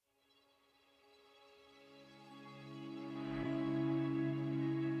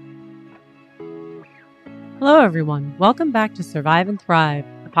Hello, everyone. Welcome back to Survive and Thrive,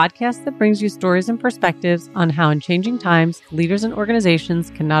 a podcast that brings you stories and perspectives on how in changing times, leaders and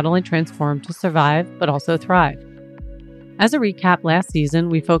organizations can not only transform to survive, but also thrive. As a recap, last season,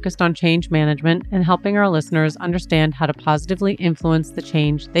 we focused on change management and helping our listeners understand how to positively influence the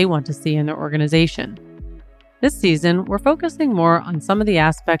change they want to see in their organization. This season, we're focusing more on some of the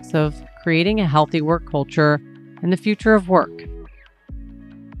aspects of creating a healthy work culture and the future of work.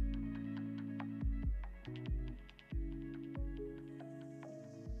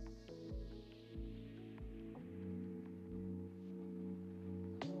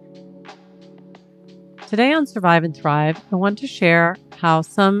 Today on Survive and Thrive, I want to share how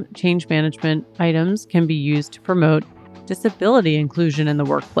some change management items can be used to promote disability inclusion in the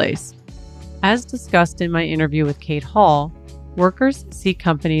workplace. As discussed in my interview with Kate Hall, workers seek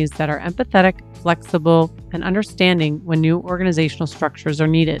companies that are empathetic, flexible, and understanding when new organizational structures are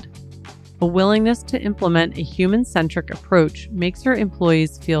needed. A willingness to implement a human-centric approach makes their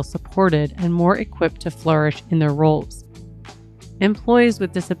employees feel supported and more equipped to flourish in their roles. Employees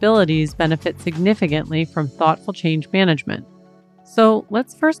with disabilities benefit significantly from thoughtful change management. So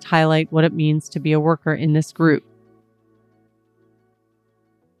let's first highlight what it means to be a worker in this group.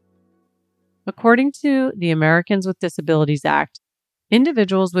 According to the Americans with Disabilities Act,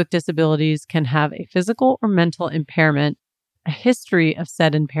 individuals with disabilities can have a physical or mental impairment, a history of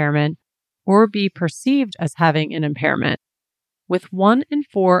said impairment, or be perceived as having an impairment, with 1 in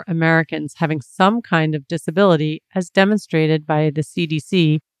 4 Americans having some kind of disability, as demonstrated by the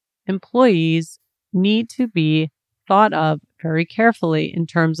CDC. Employees need to be thought of very carefully in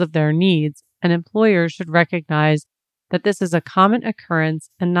terms of their needs, and employers should recognize that this is a common occurrence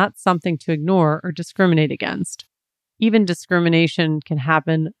and not something to ignore or discriminate against. Even discrimination can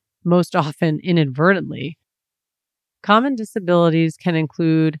happen most often inadvertently. Common disabilities can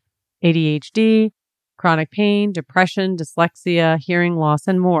include ADHD, chronic pain, depression, dyslexia, hearing loss,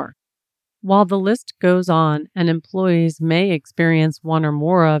 and more. While the list goes on and employees may experience one or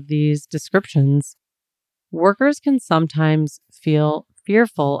more of these descriptions, workers can sometimes feel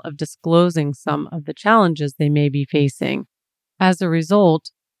fearful of disclosing some of the challenges they may be facing. As a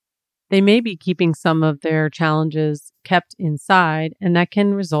result, they may be keeping some of their challenges kept inside, and that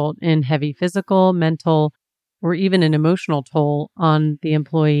can result in heavy physical, mental, or even an emotional toll on the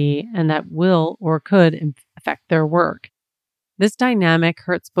employee, and that will or could affect their work. This dynamic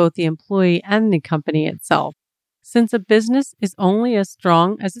hurts both the employee and the company itself. Since a business is only as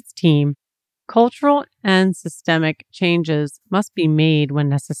strong as its team, cultural and systemic changes must be made when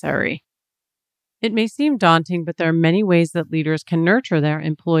necessary. It may seem daunting, but there are many ways that leaders can nurture their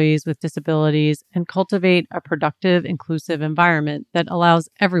employees with disabilities and cultivate a productive, inclusive environment that allows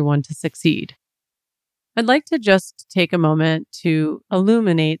everyone to succeed. I'd like to just take a moment to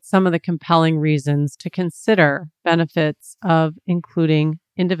illuminate some of the compelling reasons to consider benefits of including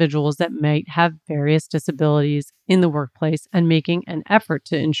individuals that might have various disabilities in the workplace and making an effort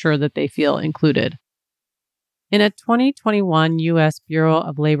to ensure that they feel included. In a 2021 U.S. Bureau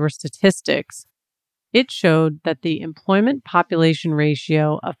of Labor Statistics, it showed that the employment population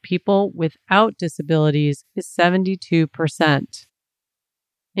ratio of people without disabilities is 72%.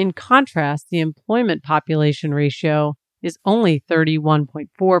 In contrast, the employment population ratio is only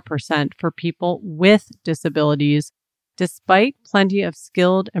 31.4% for people with disabilities, despite plenty of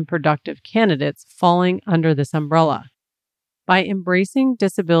skilled and productive candidates falling under this umbrella. By embracing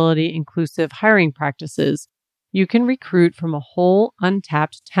disability-inclusive hiring practices, you can recruit from a whole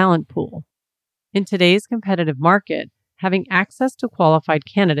untapped talent pool. In today's competitive market, having access to qualified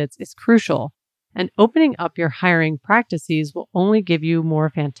candidates is crucial, and opening up your hiring practices will only give you more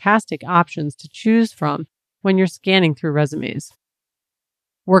fantastic options to choose from when you're scanning through resumes.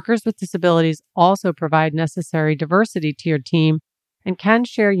 Workers with disabilities also provide necessary diversity to your team and can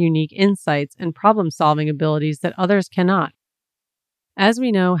share unique insights and problem-solving abilities that others cannot. As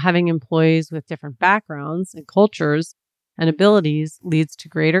we know, having employees with different backgrounds and cultures and abilities leads to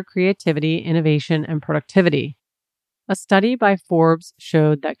greater creativity, innovation, and productivity. A study by Forbes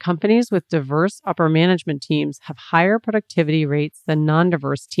showed that companies with diverse upper management teams have higher productivity rates than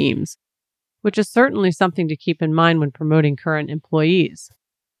non-diverse teams, which is certainly something to keep in mind when promoting current employees.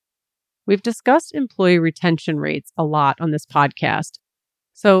 We've discussed employee retention rates a lot on this podcast,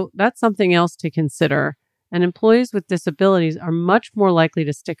 so that's something else to consider, and employees with disabilities are much more likely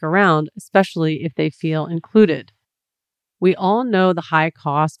to stick around, especially if they feel included. We all know the high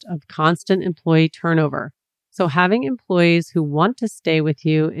cost of constant employee turnover, so having employees who want to stay with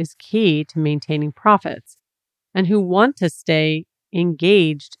you is key to maintaining profits, and who want to stay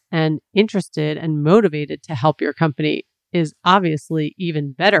engaged and interested and motivated to help your company is obviously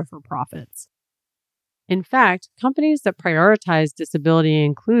even better for profits. In fact, companies that prioritize disability and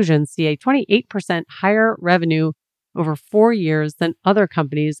inclusion see a 28% higher revenue over 4 years than other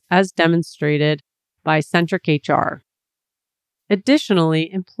companies, as demonstrated by Centric HR.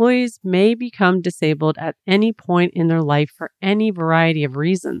 Additionally, employees may become disabled at any point in their life for any variety of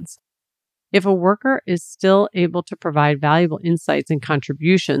reasons. If a worker is still able to provide valuable insights and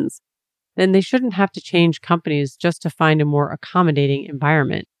contributions, then they shouldn't have to change companies just to find a more accommodating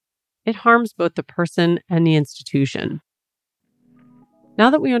environment. It harms both the person and the institution.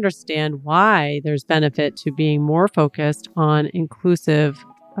 Now that we understand why there's benefit to being more focused on inclusive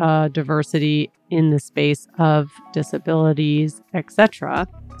diversity in the space of disabilities, etc.,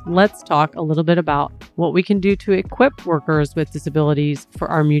 let's talk a little bit about what we can do to equip workers with disabilities for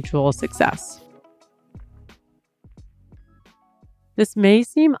our mutual success. This may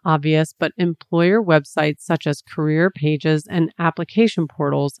seem obvious, but employer websites such as career pages and application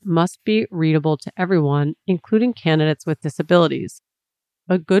portals must be readable to everyone, including candidates with disabilities.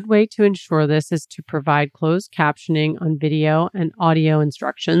 A good way to ensure this is to provide closed captioning on video and audio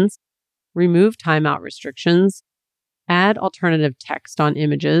instructions, remove timeout restrictions, add alternative text on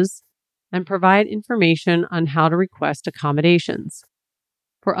images, and provide information on how to request accommodations.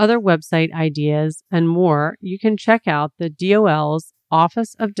 For other website ideas and more, you can check out the DOL's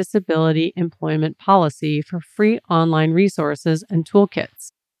Office of Disability Employment Policy for free online resources and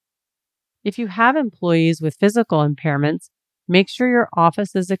toolkits. If you have employees with physical impairments, make sure your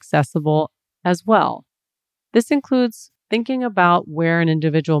office is accessible as well. This includes thinking about where an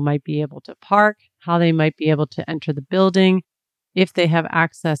individual might be able to park, how they might be able to enter the building, if they have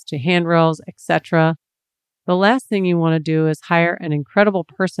access to handrails, etc. The last thing you want to do is hire an incredible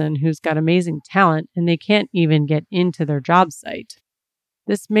person who's got amazing talent and they can't even get into their job site.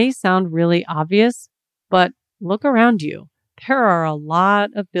 This may sound really obvious, but look around you. There are a lot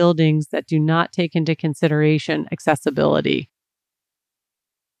of buildings that do not take into consideration accessibility.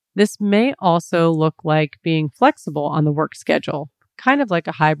 This may also look like being flexible on the work schedule, kind of like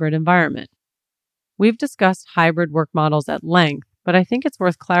a hybrid environment. We've discussed hybrid work models at length, but I think it's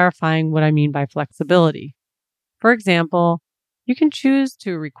worth clarifying what I mean by flexibility. For example, you can choose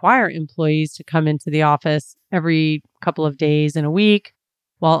to require employees to come into the office every couple of days in a week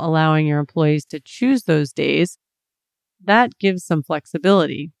while allowing your employees to choose those days. That gives some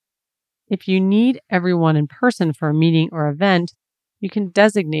flexibility. If you need everyone in person for a meeting or event, you can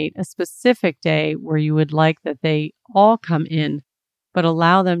designate a specific day where you would like that they all come in, but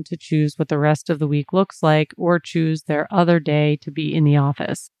allow them to choose what the rest of the week looks like or choose their other day to be in the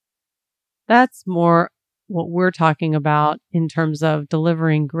office. That's more what we're talking about in terms of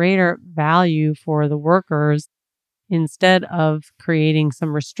delivering greater value for the workers instead of creating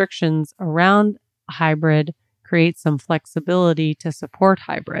some restrictions around hybrid, create some flexibility to support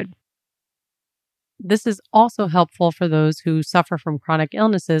hybrid. This is also helpful for those who suffer from chronic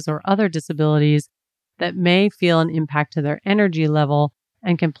illnesses or other disabilities that may feel an impact to their energy level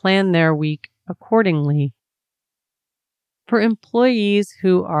and can plan their week accordingly. For employees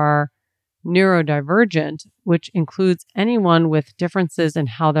who are neurodivergent, which includes anyone with differences in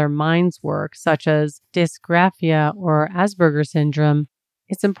how their minds work, such as dysgraphia or Asperger's syndrome,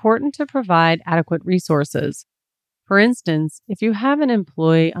 it's important to provide adequate resources. For instance, if you have an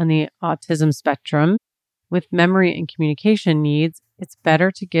employee on the autism spectrum with memory and communication needs, it's better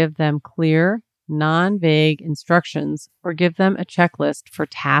to give them clear, non-vague instructions or give them a checklist for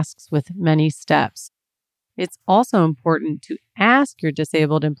tasks with many steps. It's also important to ask your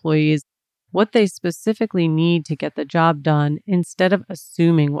disabled employees what they specifically need to get the job done instead of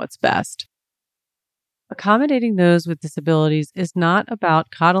assuming what's best. Accommodating those with disabilities is not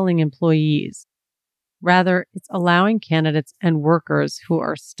about coddling employees. Rather, it's allowing candidates and workers who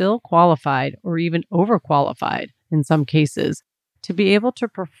are still qualified or even overqualified in some cases to be able to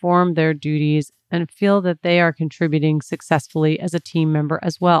perform their duties and feel that they are contributing successfully as a team member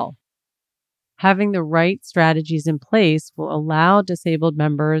as well. Having the right strategies in place will allow disabled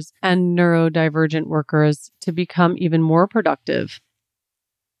members and neurodivergent workers to become even more productive.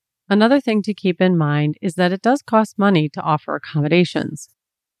 Another thing to keep in mind is that it does cost money to offer accommodations,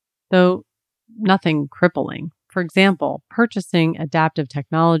 though nothing crippling. For example, purchasing adaptive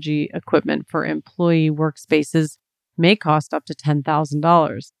technology equipment for employee workspaces may cost up to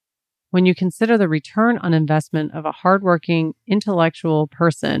 $10,000. When you consider the return on investment of a hardworking, intellectual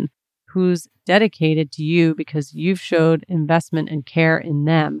person who's dedicated to you because you've showed investment and care in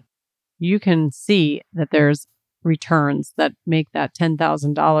them, you can see that there's returns that make that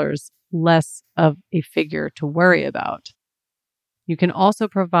 $10,000 less of a figure to worry about. You can also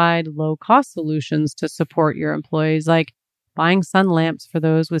provide low-cost solutions to support your employees, like buying sun lamps for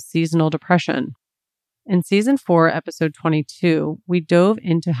those with seasonal depression. In Season 4, Episode 22, we dove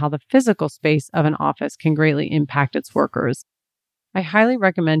into how the physical space of an office can greatly impact its workers. I highly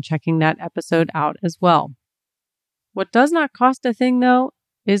recommend checking that episode out as well. What does not cost a thing, though,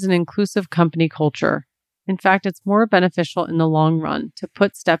 is an inclusive company culture. In fact, it's more beneficial in the long run to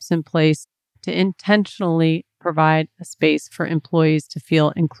put steps in place to intentionally provide a space for employees to feel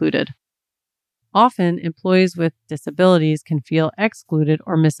included. Often, employees with disabilities can feel excluded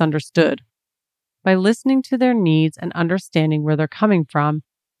or misunderstood. By listening to their needs and understanding where they're coming from,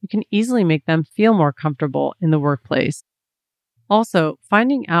 you can easily make them feel more comfortable in the workplace. Also,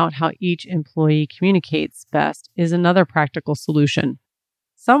 finding out how each employee communicates best is another practical solution.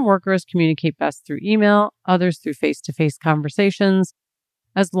 Some workers communicate best through email, others through face-to-face conversations.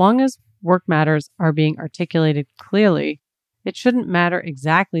 As long as work matters are being articulated clearly, it shouldn't matter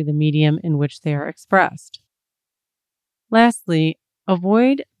exactly the medium in which they are expressed. Lastly,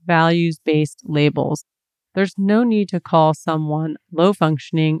 avoid values-based labels. There's no need to call someone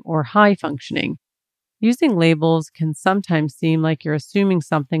low-functioning or high-functioning. Using labels can sometimes seem like you're assuming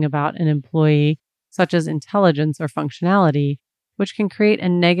something about an employee, such as intelligence or functionality, which can create a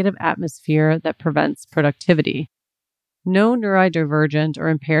negative atmosphere that prevents productivity. No neurodivergent or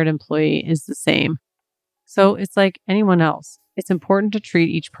impaired employee is the same. So it's like anyone else. It's important to treat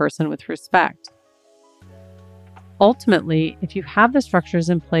each person with respect. Ultimately, if you have the structures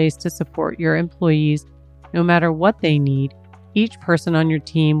in place to support your employees, no matter what they need, each person on your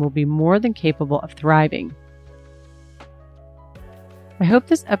team will be more than capable of thriving. I hope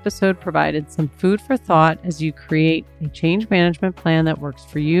this episode provided some food for thought as you create a change management plan that works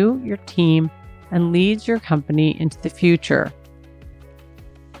for you, your team, and leads your company into the future.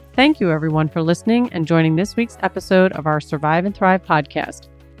 Thank you, everyone, for listening and joining this week's episode of our Survive and Thrive podcast.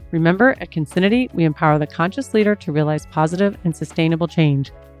 Remember, at Concinity, we empower the conscious leader to realize positive and sustainable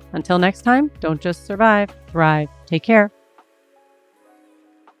change. Until next time, don't just survive, thrive. Take care.